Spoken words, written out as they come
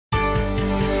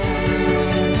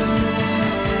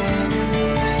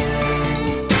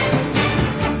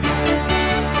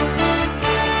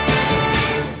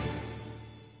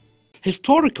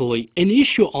Historically, an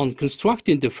issue on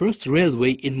constructing the first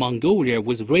railway in Mongolia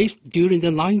was raised during the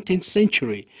 19th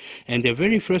century, and the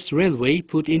very first railway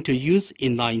put into use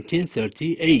in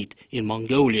 1938 in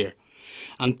Mongolia.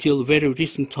 Until very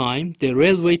recent time, the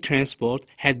railway transport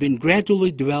had been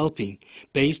gradually developing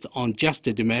based on just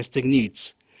the domestic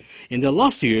needs. In the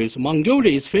last years,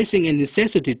 Mongolia is facing a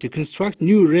necessity to construct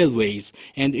new railways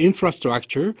and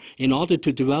infrastructure in order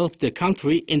to develop the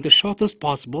country in the shortest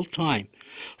possible time.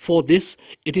 For this,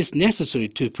 it is necessary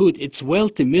to put its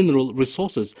wealthy mineral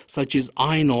resources such as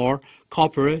iron ore,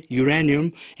 copper,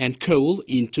 uranium, and coal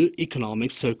into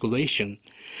economic circulation.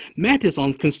 Matters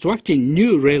on constructing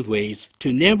new railways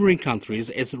to neighboring countries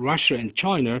as Russia and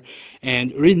China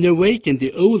and renovating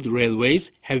the old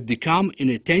railways have become an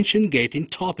attention-getting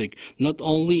topic not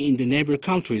only in the neighbor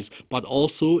countries but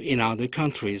also in other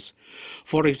countries.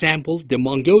 For example, the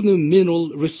Mongolian mineral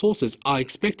resources are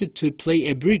expected to play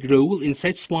a big role in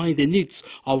satisfying the needs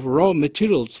of raw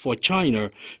materials for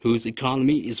China, whose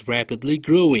economy is rapidly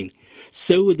growing.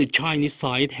 So the Chinese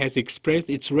side has expressed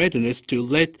its readiness to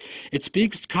let its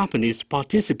biggest companies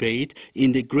participate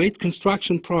in the great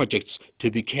construction projects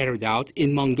to be carried out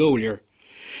in Mongolia.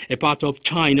 Apart of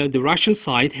China, the Russian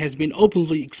side has been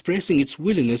openly expressing its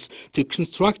willingness to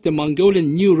construct the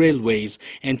Mongolian new railways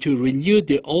and to renew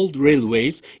the old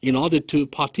railways in order to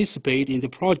participate in the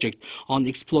project on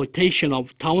exploitation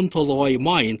of Tawantoloy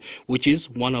mine, which is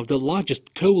one of the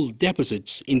largest coal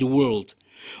deposits in the world.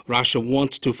 Russia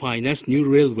wants to finance new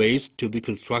railways to be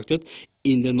constructed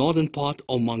in the northern part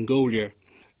of Mongolia.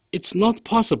 It's not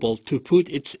possible to put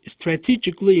its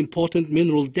strategically important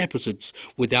mineral deposits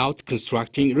without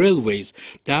constructing railways.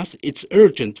 Thus, it's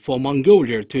urgent for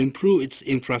Mongolia to improve its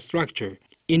infrastructure.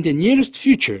 In the nearest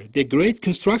future, the great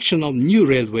construction of new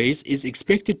railways is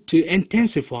expected to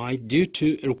intensify due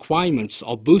to requirements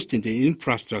of boosting the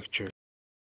infrastructure.